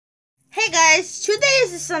Hey guys, today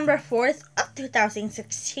is December 4th of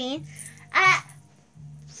 2016 at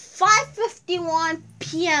 5:51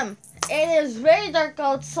 p.m. It is very dark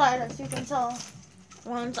outside, as you can tell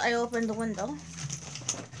once I open the window.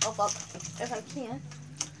 Oh fuck, if I can.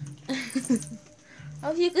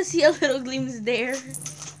 Hope you can see a little glimpse there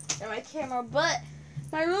in my camera, but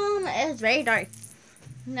my room is very dark.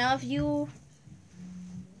 Now if you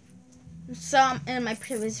saw in my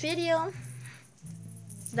previous video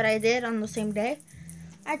that I did on the same day,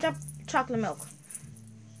 I dropped chocolate milk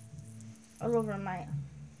all over my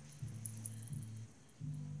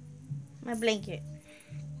blanket.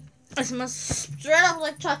 It smells straight up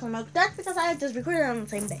like chocolate milk. That's because I just recorded it on the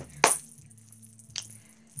same day.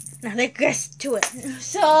 Now let's get to it.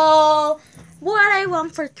 So, what I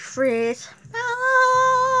want for Christmas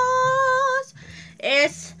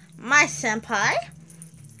is my senpai.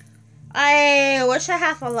 I wish I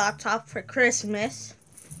have a laptop for Christmas.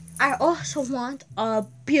 I also want a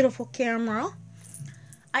beautiful camera.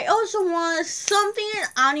 I also want something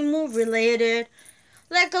animal related,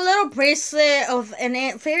 like a little bracelet of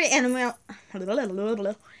an favorite anime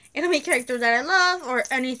character that I love or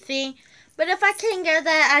anything. But if I can't get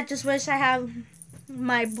that, I just wish I have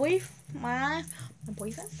my boyfriend. I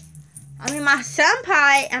mean my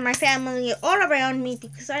senpai and my family all around me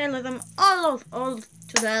because I love them all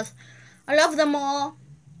to death. I love them all.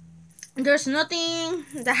 There's nothing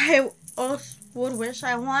that I else would wish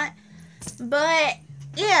I want. But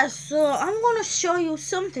yeah, so I'm gonna show you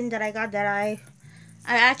something that I got that I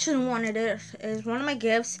actually wanted. It is one of my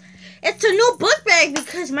gifts. It's a new book bag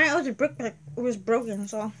because my other book bag was broken,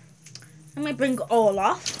 so let me bring all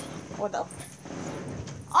off. Hold up.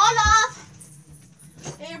 All off.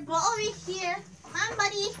 They're both over here. Come on,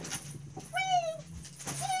 buddy. Whee!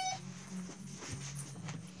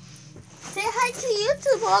 Say hi to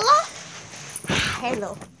YouTube, Olaf.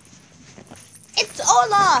 Hello. It's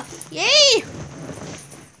Olaf. Yay!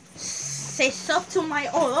 Say sup to my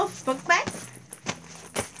Olaf book bag.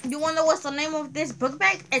 You wonder what's the name of this book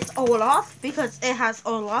bag? It's Olaf because it has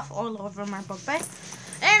Olaf all over my book bag.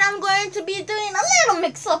 And I'm going to be doing a little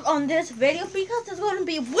mix-up on this video because it's going to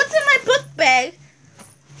be what's in my book bag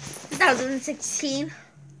 2016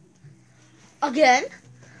 again.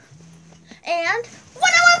 And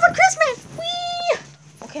what I want for Christmas. Whee!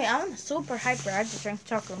 Okay, I'm super hyper. I just drank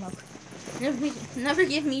chocolate milk. Never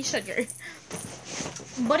give me sugar.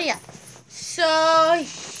 But yeah. So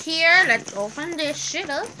here, let's open this shit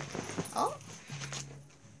up. Oh.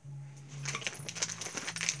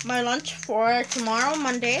 My lunch for tomorrow,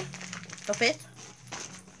 Monday, the 5th.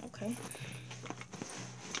 Okay.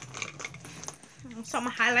 Some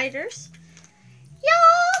highlighters.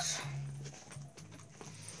 Yes.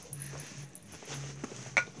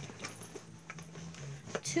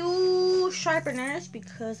 Two sharpeners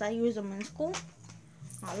because I use them in school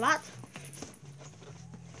a lot.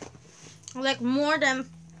 Like more than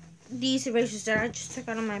these erasers that I just took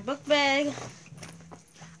out of my book bag.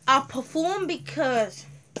 A perfume because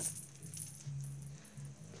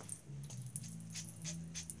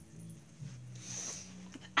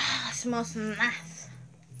it smells nice.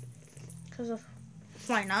 Because of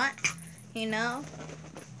why not? You know.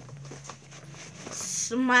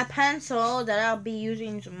 My pencil that I'll be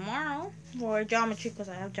using tomorrow for geometry because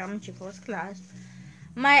I have geometry first class.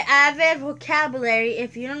 My Avid vocabulary.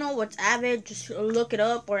 If you don't know what's Avid, just look it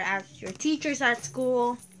up or ask your teachers at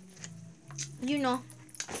school. You know,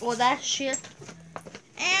 all that shit.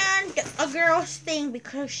 And a girl's thing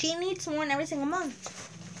because she needs one every single month.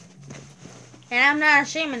 And I'm not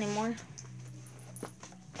ashamed anymore.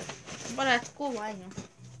 But at school I am.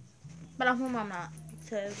 But at home I'm not.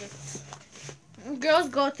 Because it's... girls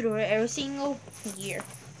go through it every single year.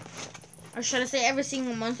 Or should I say every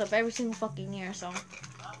single month of every single fucking year, so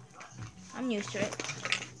I'm used to it.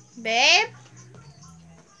 Babe?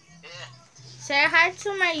 Yeah. Say hi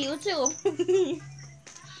to my YouTube.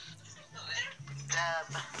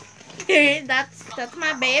 That's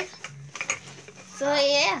my babe. So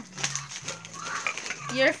yeah.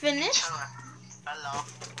 You're finished? Hello.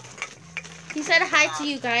 He said hi to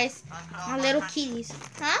you guys. My little kitties.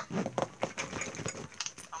 Huh?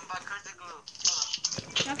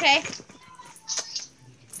 Okay.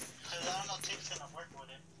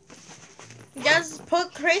 Just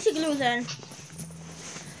put crazy glue then.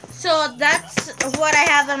 So that's what I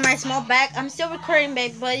have in my small bag. I'm still recording,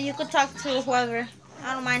 babe, but you could talk to whoever.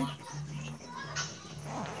 I don't mind.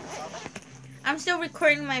 I'm still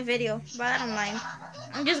recording my video, but I don't mind.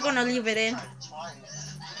 I'm just gonna leave it in.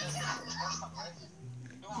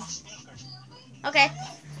 Okay.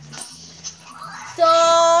 So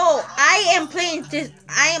I am playing this.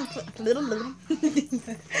 I'm gonna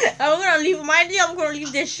leave my idea. I'm gonna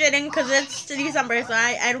leave this shit in because it's December, so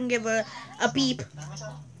I don't give a beep.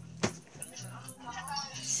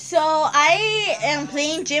 So I am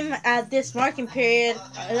playing gym at this marking period.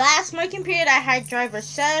 Last marking period I had driver's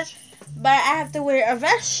set, but I have to wear a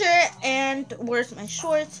vest shirt and wears my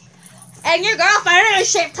shorts. And your girl finally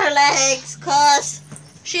shaved her legs because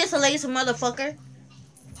she is a lazy motherfucker.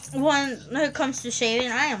 When it comes to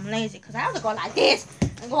shaving, I am lazy because I have to go like this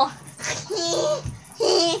and go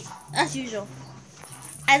as usual.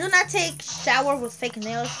 I do not take shower with fake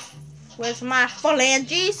nails. With my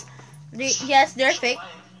phalanges. Yes, they're fake.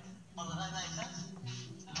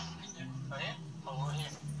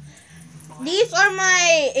 These are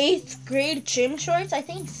my 8th grade gym shorts. I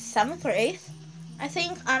think 7th or 8th. I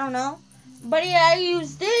don't know. But yeah, I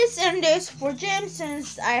use this and this for gym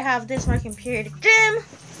since I have this working period at gym.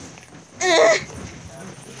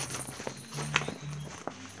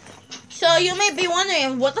 So you may be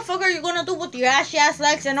wondering, what the fuck are you gonna do with your ashy ass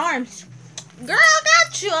legs and arms? Girl, I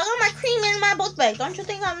got you. I got my cream in my book bag. Don't you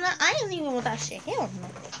think I'm not? I ain't even with that shit. Hell no.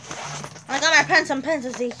 I got my pens and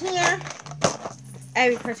pencils in here.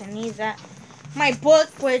 Every person needs that. My book,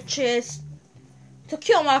 which is To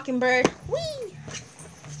Kill a Mockingbird. Whee!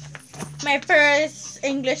 My first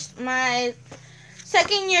English, my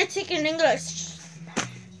second year taking English.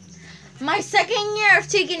 My second year of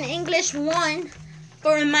taking English 1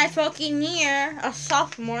 for my fucking year, a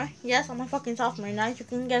sophomore. Yes, I'm a fucking sophomore now. You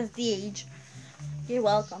can guess the age. You're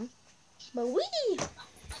welcome. But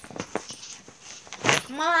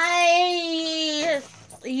my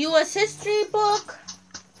U.S. history book,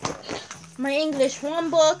 my English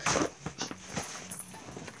 1 book,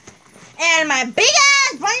 and my big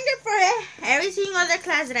ass binder for every single other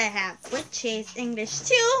class that I have, which is English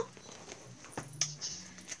 2,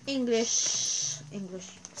 English,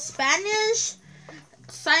 Spanish,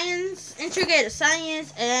 Science, Integrated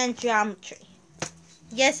Science, and Geometry.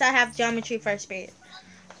 Yes, I have Geometry first period.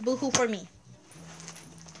 Boo-hoo for me.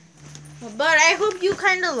 But I hope you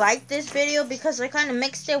kind of like this video because I kind of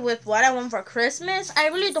mixed it with what I want for Christmas. I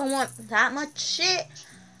really don't want that much shit.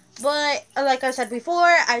 But like I said before,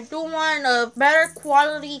 I do want a better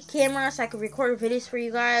quality camera so I can record videos for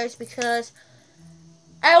you guys because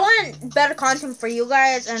I want better content for you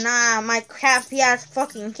guys and not my crappy ass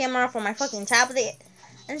fucking camera for my fucking tablet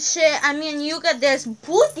and shit. I mean, you get this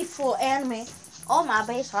beautiful anime. Oh, my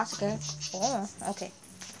base Sasuke. Oh, okay.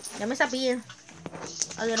 Let me stop being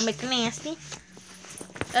a little bit nasty.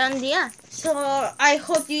 And yeah, so I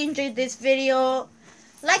hope you enjoyed this video.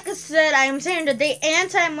 Like I said, I am saying the date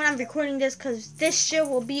and time when I'm recording this because this shit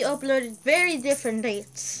will be uploaded very different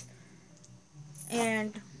dates.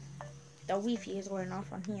 And the Wi-Fi is going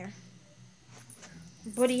off on here.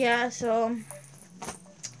 But yeah, so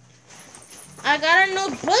I got a new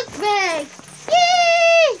book bag.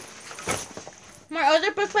 Yay! My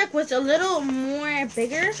other book bag was a little more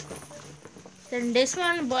bigger than this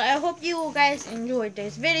one, but I hope you guys enjoyed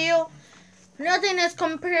this video. Nothing is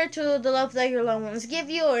compared to the love that your loved ones give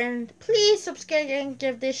you, and please subscribe and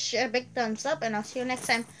give this shit a big thumbs up, and I'll see you next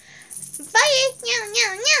time. Bye! Meow,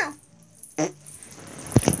 meow, meow.